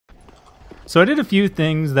So I did a few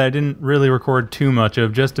things that I didn't really record too much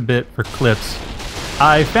of, just a bit for clips.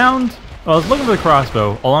 I was looking for the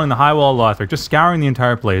crossbow along the high wall of Lothric, just scouring the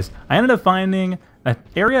entire place. I ended up finding an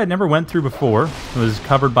area I'd never went through before. It was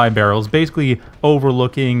covered by barrels, basically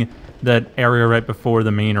overlooking that area right before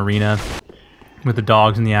the main arena with the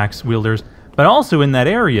dogs and the axe wielders. But also in that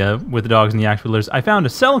area with the dogs and the axe wielders, I found a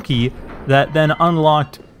cell key that then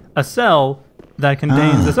unlocked a cell that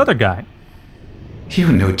contains this other guy.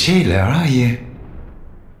 You're no jailer, are you?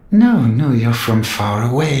 No, you're from far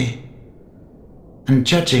away. And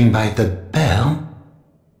judging by the bell,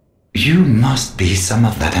 you must be some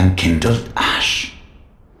of that unkindled ash.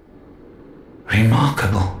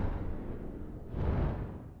 Remarkable.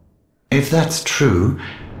 If that's true,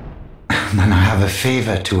 then I have a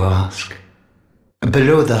favor to ask.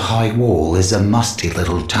 Below the high wall is a musty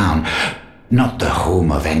little town. Not the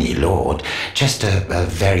home of any lord, just a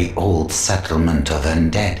very old settlement of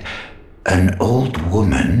undead. An old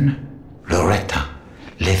woman, Loretta,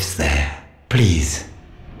 lives there. Please,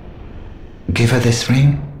 give her this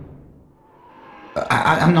ring.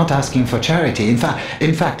 I'm not asking for charity. In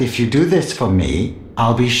fact, if you do this for me,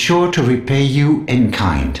 I'll be sure to repay you in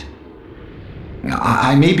kind.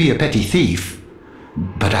 I may be a petty thief,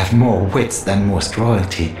 but I've more wits than most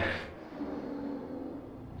royalty.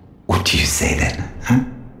 What do you say then, huh?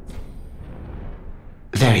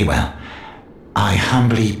 Very well. I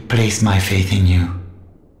humbly place my faith in you.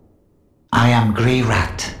 I am Grey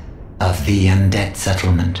Rat of the Undead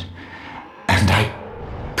Settlement, and I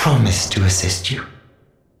promise to assist you.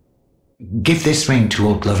 Give this ring to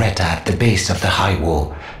old Loretta at the base of the high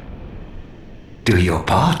wall. Do your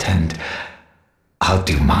part, and I'll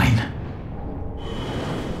do mine.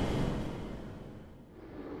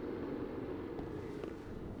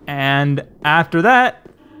 And after that,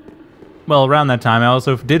 well, around that time, I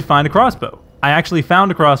also did find a crossbow. I actually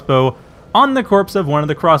found a crossbow on the corpse of one of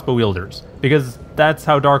the crossbow wielders, because that's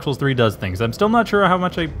how Dark Souls 3 does things. I'm still not sure how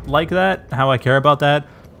much I like that, how I care about that,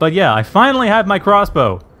 but yeah, I finally have my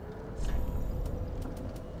crossbow.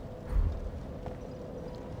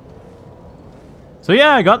 So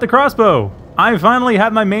yeah, I got the crossbow. I finally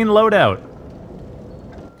have my main loadout.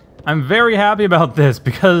 I'm very happy about this,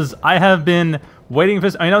 because I have been waiting for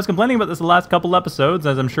this. I mean, I was complaining about this the last couple episodes,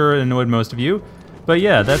 as I'm sure it annoyed most of you. But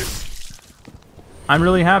yeah, I'm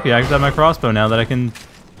really happy. I actually have my crossbow now that I can,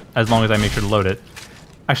 as long as I make sure to load it.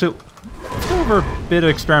 Actually, let's go over a bit of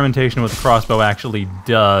experimentation with what the crossbow actually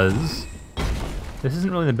does. This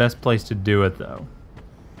isn't really the best place to do it, though.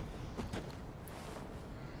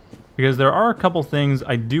 Because there are a couple things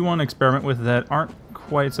I do want to experiment with that aren't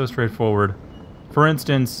quite so straightforward. For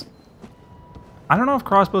instance, I don't know if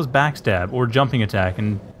crossbow's backstab or jumping attack,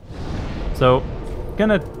 and so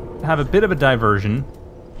gonna have a bit of a diversion.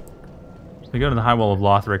 So we go to the high wall of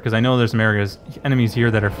Lothric, because I know there's some enemies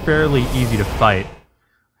here that are fairly easy to fight.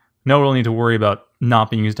 No real need to worry about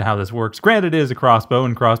not being used to how this works. Granted, it is a crossbow,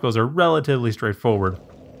 and crossbows are relatively straightforward.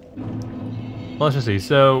 Well, let's just see.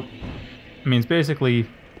 So, I mean, it's basically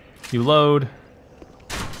you load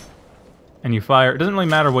and you fire. It doesn't really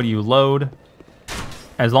matter what you load.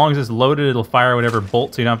 As long as it's loaded, it'll fire whatever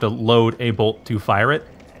bolt, so you don't have to load a bolt to fire it.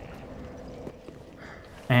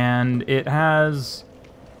 And it has...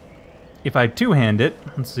 If I two-hand it,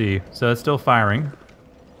 let's see, so it's still firing.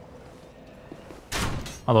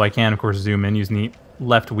 Although I can, of course, zoom in using the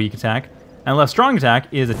left weak attack. And left strong attack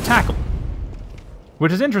is a tackle,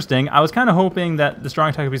 which is interesting. I was kind of hoping that the strong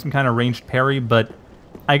attack would be some kind of ranged parry, but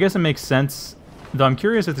I guess it makes sense. Though I'm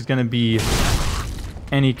curious if there's going to be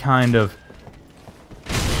any kind of...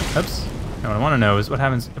 Oops. No, what I want to know is what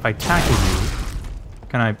happens if I tackle you.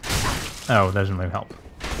 Can I... Oh, that doesn't really help.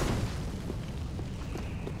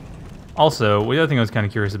 Also, the other thing I was kind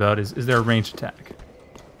of curious about is there a ranged attack?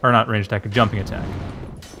 Or not ranged attack, a jumping attack.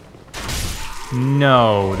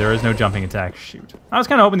 No, there is no jumping attack. Shoot. I was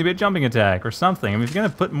kind of hoping to be a jumping attack or something. I mean, if you're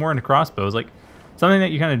going to put more into crossbows, like something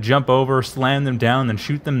that you kind of jump over, slam them down, then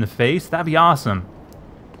shoot them in the face, that'd be awesome.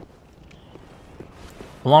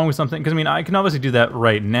 Along with something, because I mean, I can obviously do that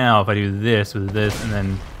right now if I do this with this, and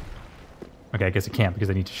then... Okay, I guess I can't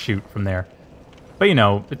because I need to shoot from there. But you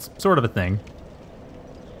know, it's sort of a thing.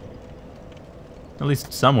 At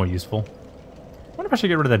least somewhat useful. I wonder if I should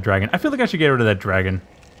get rid of that dragon. I feel like I should get rid of that dragon.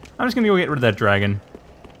 I'm just gonna go get rid of that dragon.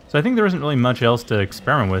 So I think there isn't really much else to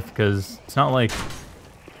experiment with, because it's not like...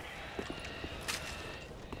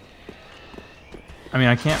 I mean,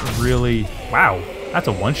 I can't really... Wow, that's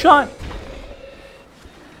a one-shot?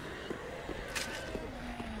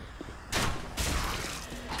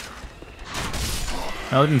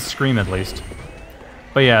 Well, it didn't scream at least.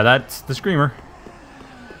 But yeah, that's the screamer.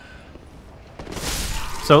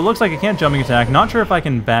 So it looks like I can't jumping attack. Not sure if I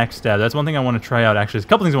can backstab. That's one thing I want to try out, actually. There's a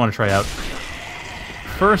couple things I want to try out.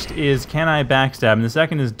 First is, can I backstab? And the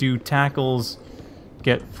second is, do tackles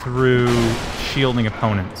get through shielding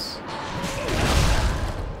opponents?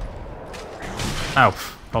 Oh,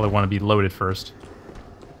 probably want to be loaded first.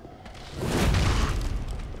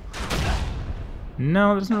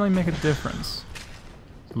 No, it doesn't really make a difference.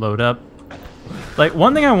 Load up. Like,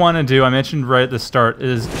 one thing I want to do, I mentioned right at the start,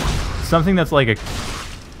 is something that's like a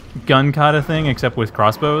gun kata thing, except with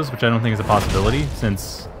crossbows, which I don't think is a possibility,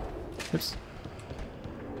 since... Oops.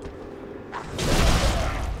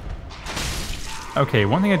 Okay,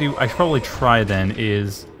 one thing I should probably try then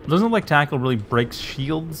is... Doesn't look like tackle really breaks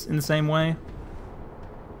shields in the same way.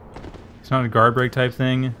 It's not a guard break type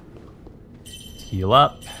thing. Heal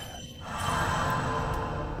up.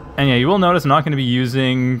 And yeah, you will notice I'm not going to be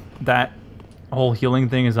using that whole healing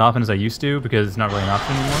thing as often as I used to, because it's not really an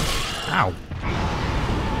option anymore. Ow.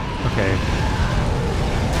 Okay.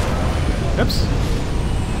 Oops.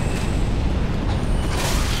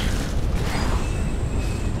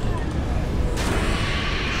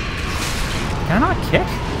 Can I not kick?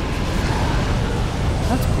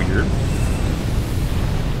 That's weird.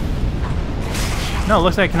 No, it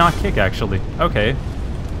looks like I cannot kick, actually. Okay.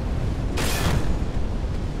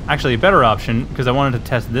 Actually, a better option, because I wanted to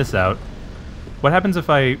test this out. What happens if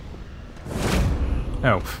I...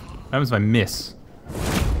 Oh, what happens if I miss?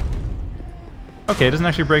 Okay, it doesn't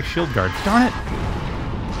actually break shield guard. Darn it!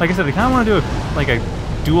 Like I said, I kind of want to do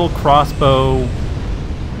a dual crossbow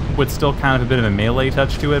with still kind of a bit of a melee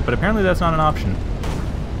touch to it, but apparently that's not an option.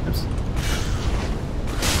 Oops.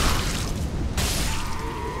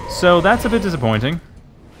 So that's a bit disappointing.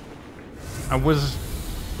 I was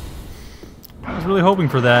really hoping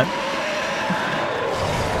for that.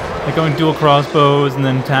 Like going dual crossbows and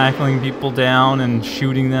then tackling people down and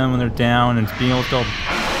shooting them when they're down and being able to still...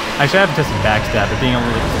 Actually, I haven't tested backstab, but being able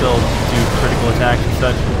to still do critical attacks and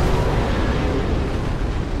such.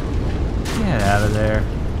 Get out of there.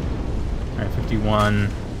 Alright, 51.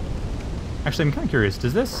 Actually, I'm kind of curious.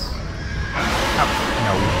 Does this... Oh,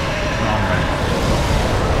 no. Wrong way.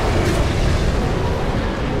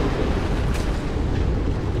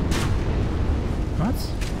 What?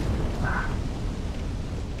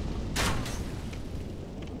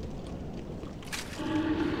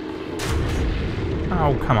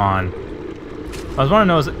 Oh, come on. What I was wanting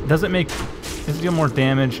to know is, does it deal more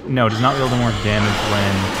damage? No, it does not deal more damage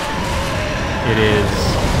when it is...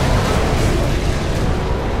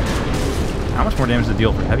 How much more damage does it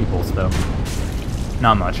deal for heavy bolts, though?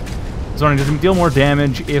 Not much. I was wondering, does it deal more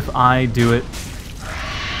damage if I do it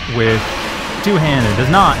with two-handed? It does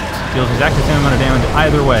not. It deals exactly the same amount of damage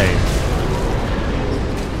either way.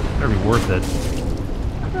 Better be worth it.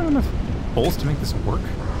 I don't have enough bolts to make this work.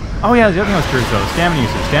 Oh yeah, the other thing I was curious about was stamina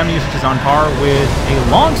usage. Stamina usage is on par with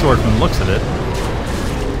a longsword from the looks of it.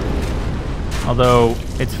 Although,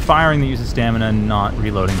 it's firing that uses stamina, not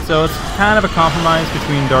reloading. So it's kind of a compromise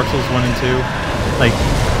between Dark Souls 1 and 2. Like,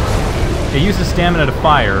 it uses stamina to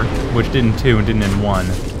fire, which did in 2 and didn't in 1.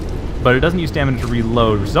 But it doesn't use stamina to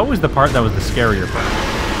reload, which is always the part that was the scarier part.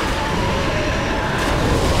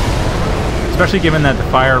 Especially given that the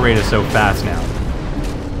fire rate is so fast now.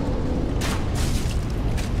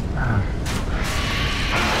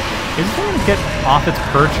 Is this thing going to get off its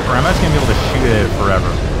perch, or am I just going to be able to shoot at it forever?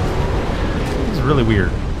 This is really weird.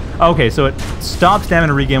 Okay, so it stops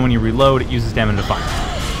stamina regen when you reload, it uses stamina to fire.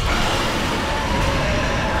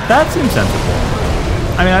 That seems sensible.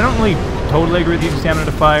 I mean, I don't really totally agree with using stamina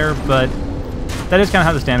to fire, but that is kind of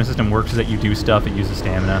how the stamina system works, is that you do stuff, it uses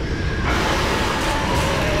stamina.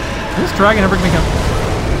 Is this dragon ever going to come?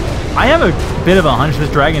 I have a bit of a hunch this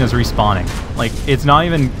dragon is respawning. Like, it's not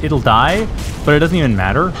even... It'll die, but it doesn't even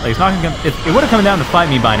matter. Like, it's not gonna come... It would have come down to fight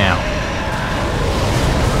me by now.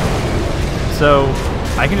 So,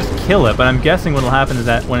 I can just kill it, but I'm guessing what'll happen is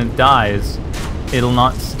that when it dies, it'll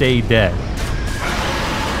not stay dead.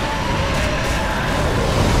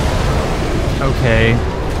 Okay.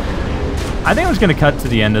 I think I'm just gonna cut to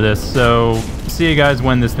the end of this, so... See you guys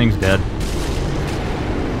when this thing's dead.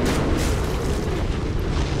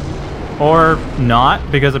 Or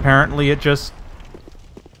not, because apparently it just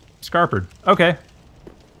scarpered. Okay.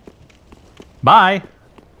 Bye.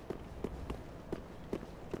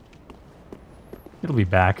 It'll be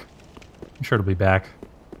back. I'm sure it'll be back.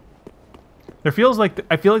 I feel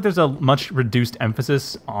like there's a much reduced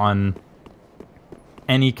emphasis on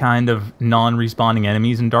any kind of non-respawning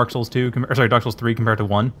enemies in Dark Souls 2, or sorry, Dark Souls 3 compared to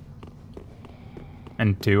 1.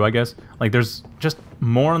 And 2, I guess. Like, there's just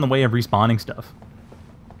more in the way of respawning stuff.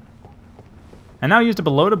 And now I used up a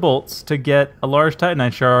load of bolts to get a large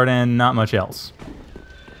Titanite shard and not much else.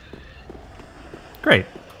 Great.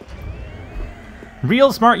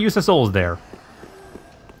 Real smart use of souls there.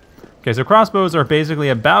 Okay, so crossbows are basically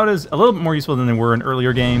a little bit more useful than they were in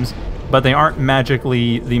earlier games, but they aren't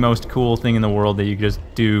magically the most cool thing in the world that you can just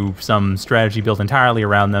do some strategy built entirely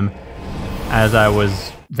around them, as I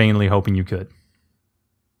was vainly hoping you could.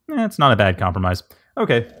 It's not a bad compromise.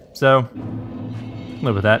 Okay, so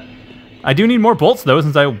live with that. I do need more bolts, though,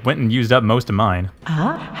 since I went and used up most of mine.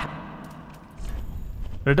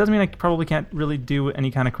 But it does mean I probably can't really do any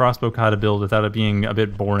kind of crossbow kata build without it being a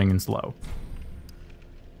bit boring and slow.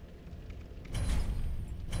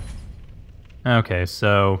 Okay,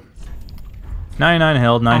 so 99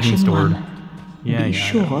 held, 19 stored. Yeah.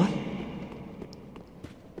 Sure.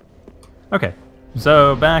 Okay,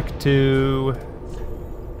 so back to...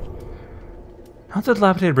 outside the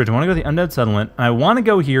dilapidated bridge. I want to go to the Undead Settlement, and I want to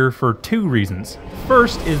go here for two reasons.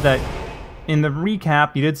 First is that in the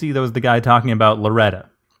recap, you did see there was the guy talking about Loretta.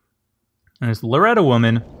 And this Loretta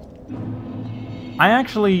woman, I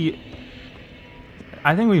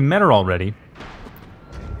think we met her already.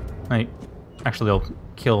 Actually, I'll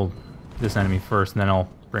kill this enemy first, and then I'll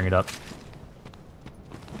bring it up.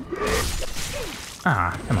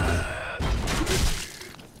 Ah, come on.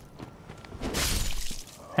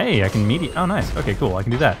 Hey, I can mediate. Oh, nice. Okay, cool. I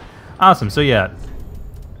can do that. Awesome. So, yeah.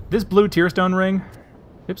 This blue tearstone ring.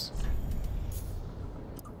 Oops.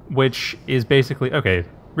 Which is basically... okay,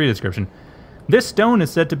 read the description. This stone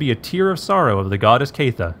is said to be a tear of sorrow of the goddess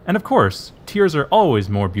Keitha. And of course, tears are always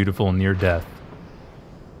more beautiful near death.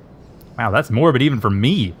 Wow, that's morbid even for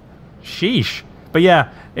me. Sheesh. But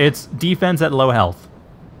yeah, it's defense at low health.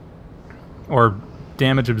 Or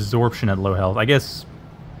damage absorption at low health. I guess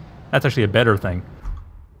that's actually a better thing.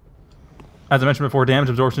 As I mentioned before, damage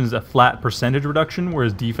absorption is a flat percentage reduction,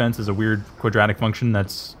 whereas defense is a weird quadratic function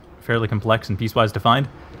that's fairly complex and piecewise defined.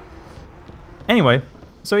 Anyway,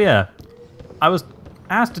 so yeah, I was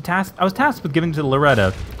tasked with giving to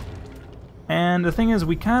Loretta. And the thing is,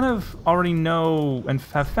 we kind of already know and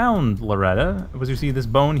have found Loretta, as you see this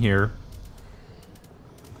bone here.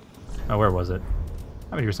 Oh, where was it? I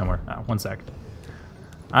have it here somewhere. Oh, one sec.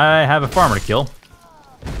 I have a farmer to kill. Do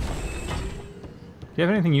you have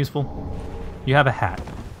anything useful? You have a hat.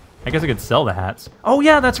 I guess I could sell the hats. Oh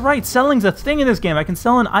yeah, that's right! Selling's a thing in this game! I can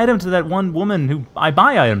sell an item to that one woman who I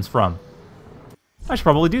buy items from. I should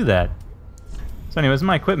probably do that. So anyways,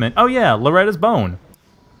 my equipment. Oh yeah, Loretta's bone.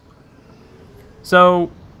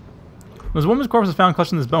 So, this woman's corpse was found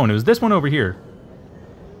clutching this bone. It was this one over here.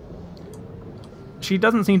 She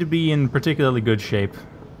doesn't seem to be in particularly good shape.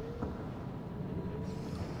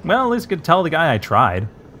 Well, at least I could tell the guy I tried.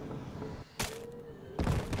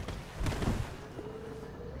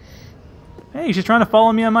 Hey, she's trying to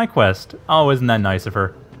follow me on my quest. Oh, isn't that nice of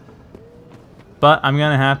her? But I'm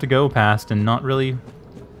gonna have to go past and not really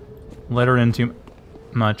let her in too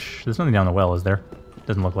much. There's nothing down the well, is there?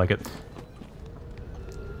 Doesn't look like it.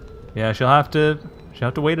 Yeah, she'll have to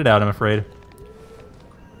wait it out, I'm afraid.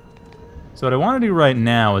 So what I want to do right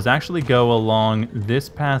now is actually go along this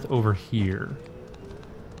path over here.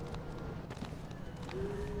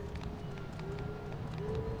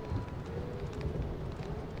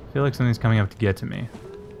 I feel like something's coming up to get to me.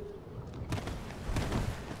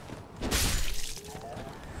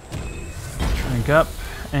 Shrink up,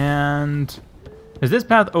 and... Because this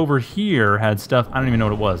path over here had stuff, I don't even know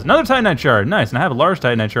what it was. Another Titanite shard, nice, and I have large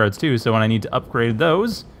Titanite shards too, so when I need to upgrade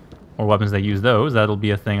those, or weapons that use those, that'll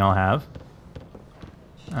be a thing I'll have.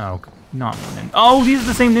 Oh, not one ninja. Oh, these are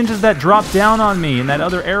the same ninjas that dropped down on me in that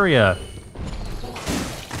other area.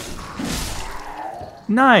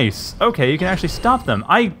 Nice, okay, you can actually stop them.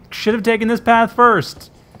 I should have taken this path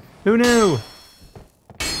first. Who knew?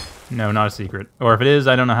 No, not a secret. Or if it is,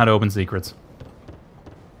 I don't know how to open secrets.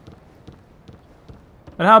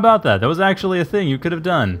 But how about that? That was actually a thing you could have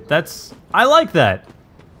done. I like that.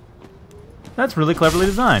 That's really cleverly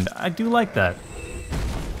designed. I do like that.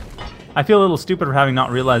 I feel a little stupid for having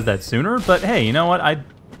not realized that sooner, but hey, you know what? I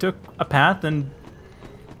took a path and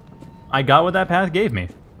I got what that path gave me.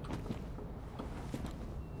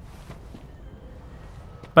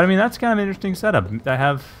 But I mean, that's kind of an interesting setup.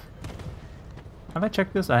 Have I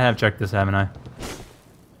checked this? I have checked this, haven't I?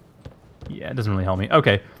 Yeah, it doesn't really help me.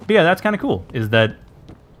 Okay, but yeah, that's kind of cool, is that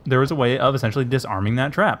there was a way of essentially disarming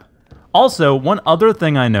that trap. Also, one other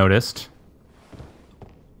thing I noticed,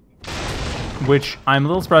 which I'm a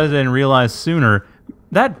little surprised I didn't realize sooner,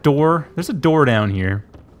 that door, there's a door down here.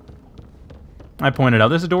 I pointed out,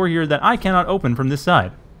 there's a door here that I cannot open from this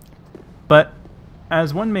side. But,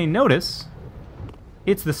 as one may notice,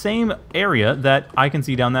 it's the same area that I can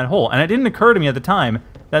see down that hole. And it didn't occur to me at the time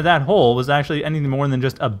that that hole was actually anything more than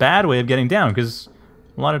just a bad way of getting down, because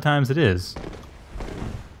a lot of times it is.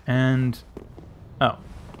 And... oh.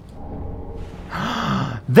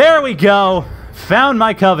 There we go! Found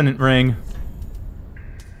my Covenant ring.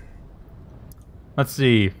 Let's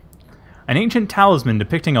see. An ancient talisman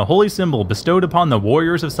depicting a holy symbol bestowed upon the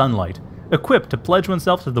Warriors of Sunlight, equipped to pledge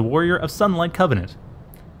oneself to the Warrior of Sunlight Covenant.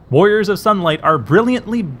 Warriors of Sunlight are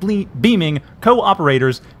brilliantly beaming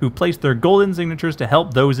co-operators who place their golden signatures to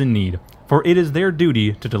help those in need, for it is their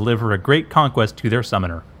duty to deliver a great conquest to their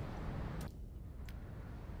summoner.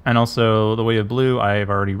 And also, The Way of Blue, I've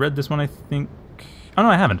already read this one, I think. Oh no,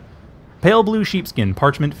 I haven't. Pale blue sheepskin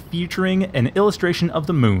parchment featuring an illustration of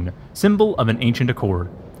the moon, symbol of an ancient accord.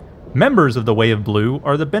 Members of the Way of Blue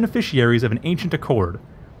are the beneficiaries of an ancient accord.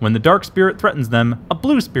 When the dark spirit threatens them, a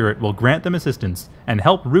blue spirit will grant them assistance and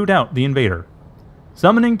help root out the invader.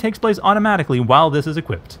 Summoning takes place automatically while this is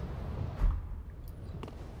equipped.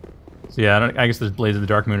 So yeah, I guess there's Blaze of the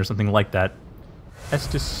Dark Moon or something like that.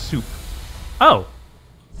 Estus Soup. Oh!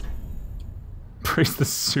 Praise the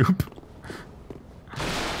soup.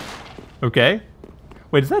 Okay.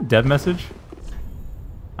 Wait, is that a dev message?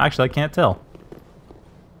 Actually, I can't tell.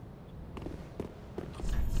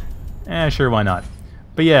 Sure, why not?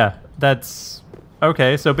 But yeah, that's...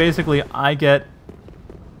 okay, so basically I get...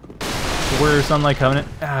 Warrior Sunlight Covenant.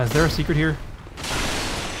 Is there a secret here?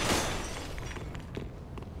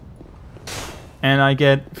 And I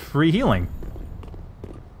get free healing.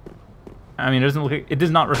 I mean, it doesn't look like, it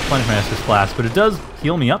does not replenish my Estus Flask, but it does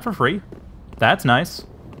heal me up for free. That's nice.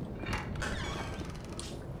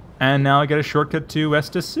 And now I get a shortcut to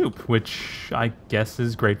Estus Soup, which I guess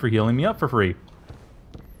is great for healing me up for free.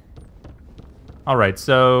 Alright,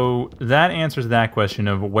 so that answers that question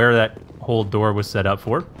of where that whole door was set up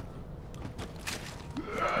for.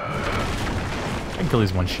 I can kill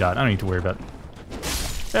these one shot. I don't need to worry about it.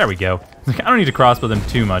 There we go. I don't need to crossbow them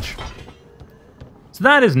too much. So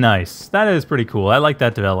that is nice. That is pretty cool. I like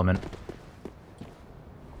that development.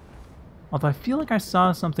 Although I feel like I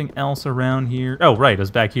saw something else around here. Oh, right, it was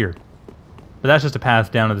back here. But that's just a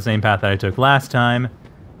path down to the same path that I took last time.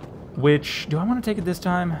 Which, do I want to take it this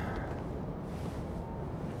time?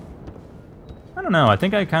 I don't know. I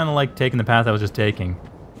think I kind of like taking the path I was just taking.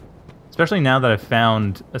 Especially now that I've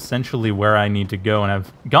found essentially where I need to go, and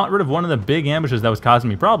I've got rid of one of the big ambushes that was causing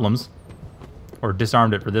me problems. Or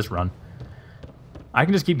disarmed it for this run. I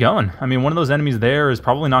can just keep going. I mean, one of those enemies there is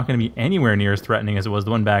probably not going to be anywhere near as threatening as it was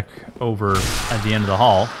the one back over at the end of the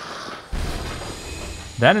hall.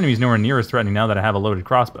 That enemy's nowhere near as threatening now that I have a loaded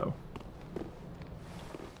crossbow.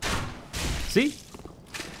 See?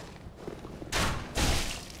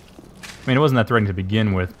 I mean, it wasn't that threatening to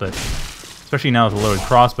begin with, but especially now with a loaded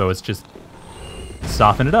crossbow, it's just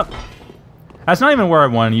soften it up. That's not even where I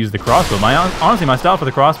want to use the crossbow. Honestly, my style for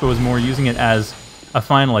the crossbow is more using it as a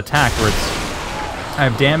final attack, where it's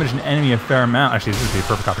I've damaged an enemy a fair amount. Actually, this would be a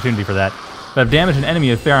perfect opportunity for that. But I've damaged an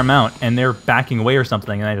enemy a fair amount, and they're backing away or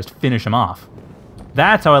something, and I just finish them off.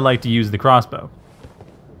 That's how I like to use the crossbow.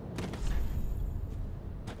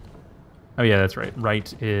 Oh yeah, that's right.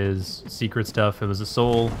 Right is secret stuff. It was a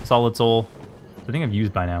soul, solid soul. I think I've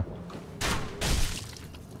used by now.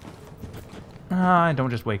 Don't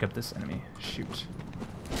just wake up this enemy. Shoot.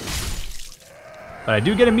 But I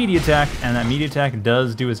do get a meaty attack, and that meaty attack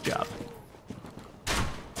does do its job.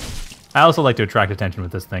 I also like to attract attention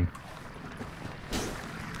with this thing.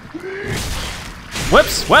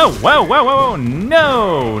 Whoops! Whoa, whoa, whoa, whoa, whoa!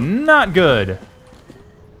 No! Not good!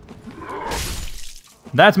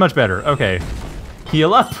 That's much better. Okay.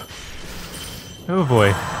 Heal up! Oh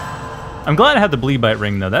boy. I'm glad I have the Bleed Bite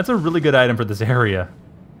ring, though. That's a really good item for this area.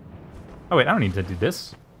 Oh wait, I don't need to do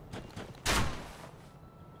this.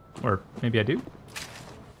 Or maybe I do?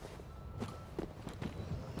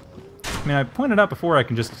 I mean, I pointed out before I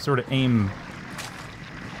can just sort of aim...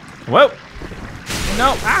 Whoa!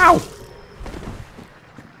 No! Ow!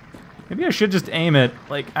 Maybe I should just aim it,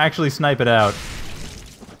 like, actually snipe it out.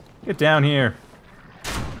 Get down here.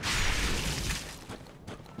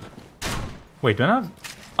 Wait, do I not have...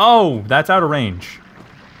 Oh, that's out of range.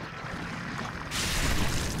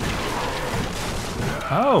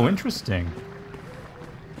 Oh, interesting.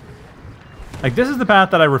 Like, this is the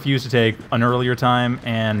path that I refused to take an earlier time,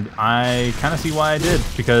 and I kind of see why I did,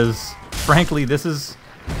 because, frankly, this is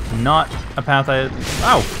not a path I...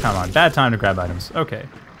 Oh, come on. Bad time to grab items. Okay.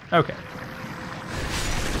 Okay.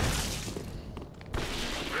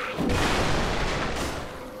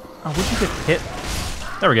 Oh, would you get hit?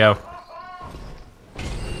 There we go.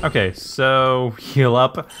 Okay, so heal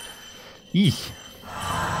up. Eek.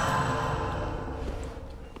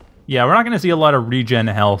 Yeah, we're not going to see a lot of regen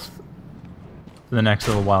health for the next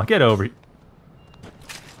little while. Get over it.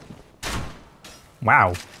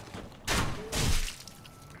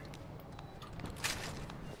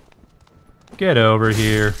 Get over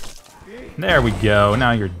here. There we go.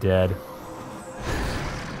 Now you're dead.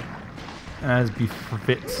 As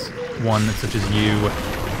befits one such as you.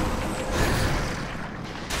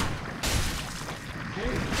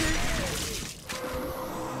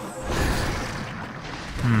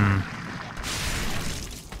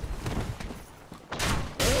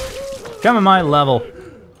 Come at my level.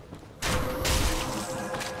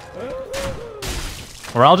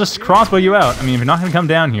 Or I'll just crossbow you out. I mean, if you're not going to come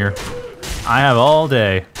down here, I have all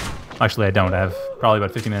day. Actually, I don't. I have probably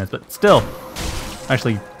about 50 minutes, but still.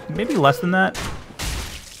 Actually, maybe less than that.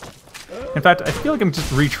 In fact, I feel like I'm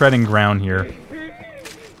just retreading ground here.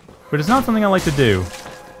 But it's not something I like to do.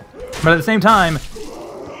 But at the same time,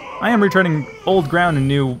 I am retreading old ground in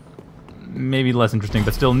new, maybe less interesting,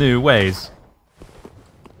 but still new ways.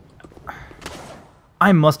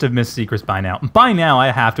 I must have missed secrets by now. By now, I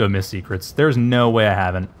have to have missed secrets. There's no way I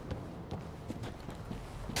haven't.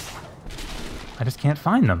 I just can't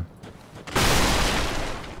find them.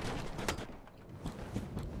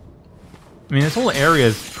 I mean, this whole area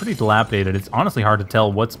is pretty dilapidated. It's honestly hard to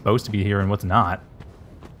tell what's supposed to be here and what's not.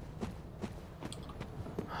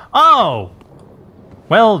 Oh!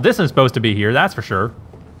 Well, this is supposed to be here, that's for sure.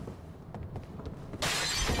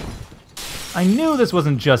 I knew this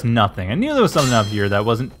wasn't just nothing. I knew there was something up here that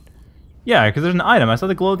wasn't... Yeah, because there's an item. I saw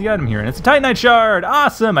the glow of the item here, and it's a Titanite shard!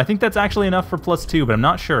 Awesome! I think that's actually enough for +2, but I'm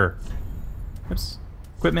not sure. Oops.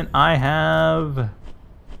 Equipment, I have...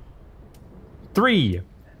 3!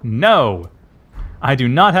 No! I do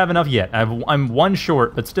not have enough yet. I'm 1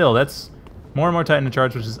 short, but still, that's more and more Titanite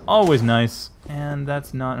shards, which is always nice. And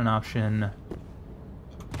that's not an option.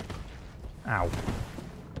 Ow.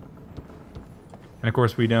 And of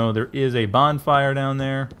course we know there is a bonfire down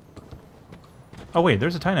there. Oh wait,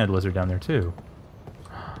 there's a Titanite lizard down there too.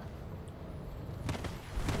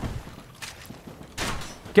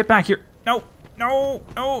 Get back here! No! No!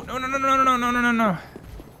 No! No! No! No! No! No! No! No! No! No!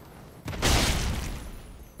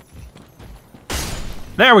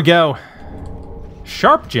 There we go!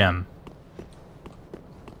 Sharp gem.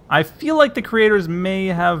 I feel like the creators may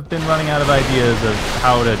have been running out of ideas of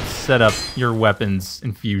how to set up your weapons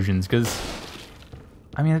infusions, because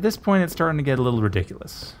I mean, at this point, it's starting to get a little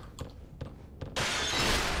ridiculous.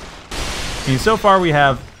 I mean, so far we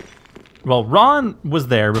have... Well, Ron was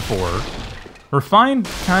there before. Refined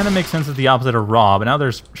kind of makes sense as the opposite of raw, but now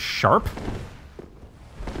there's sharp?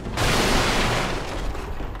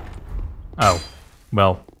 Oh.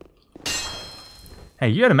 Well. Hey,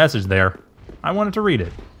 you had a message there. I wanted to read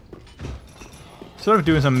it. Sort of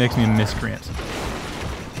doing something makes me a miscreant.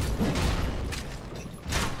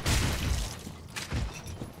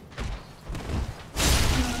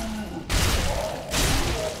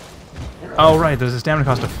 Oh, right, there's a stamina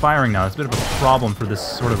cost of firing now. It's a bit of a problem for this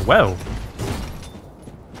sort of... Whoa!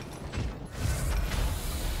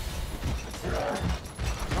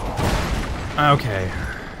 Okay.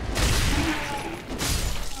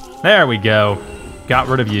 There we go. Got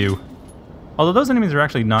rid of you. Although those enemies are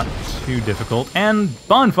actually not too difficult. And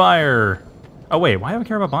bonfire! Oh, wait, why do I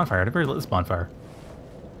care about bonfire? I'd very lit this bonfire.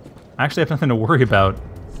 I actually have nothing to worry about.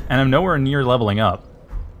 And I'm nowhere near leveling up.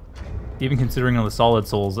 Even considering all the solid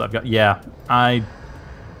souls I've got. Yeah,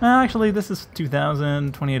 actually, this is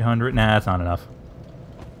 2,000, 2,800. Nah, that's not enough.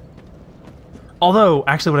 Although,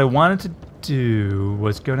 actually, what I wanted to do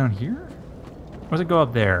was go down here? Or does it go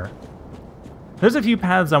up there? There's a few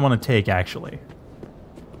paths I want to take, actually.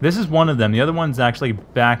 This is one of them. The other one's actually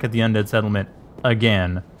back at the Undead Settlement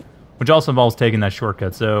again, which also involves taking that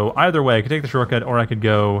shortcut. So, either way, I could take the shortcut, or I could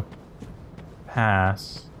go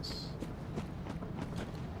past...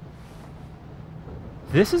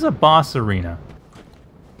 This is a boss arena.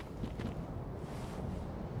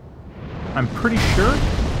 I'm pretty sure.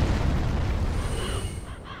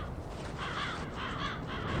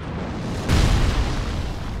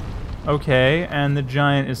 Okay, and the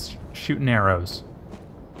giant is shooting arrows.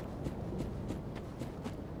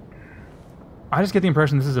 I just get the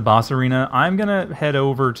impression this is a boss arena. I'm gonna head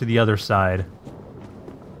over to the other side.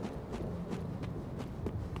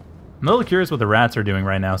 I'm a little curious what the rats are doing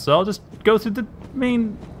right now, so I'll just go through the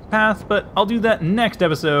main path, but I'll do that next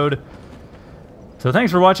episode. So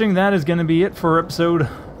thanks for watching. That is going to be it for episode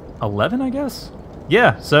 11, I guess?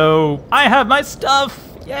 Yeah, so I have my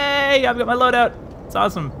stuff! Yay! I've got my loadout. It's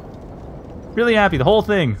awesome. Really happy, the whole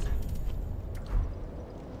thing.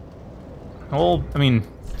 I mean,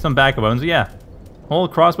 some backup weapons, but yeah. Whole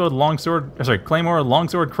crossbow, longsword, sorry, Claymore,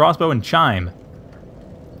 longsword, crossbow, and chime.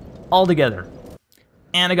 All together.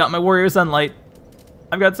 And I got my warrior sunlight.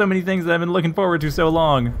 I've got so many things that I've been looking forward to so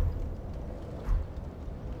long.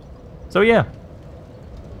 So yeah.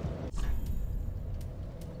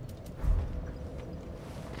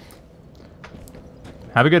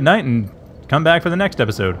 have a good night and come back for the next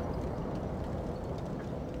episode.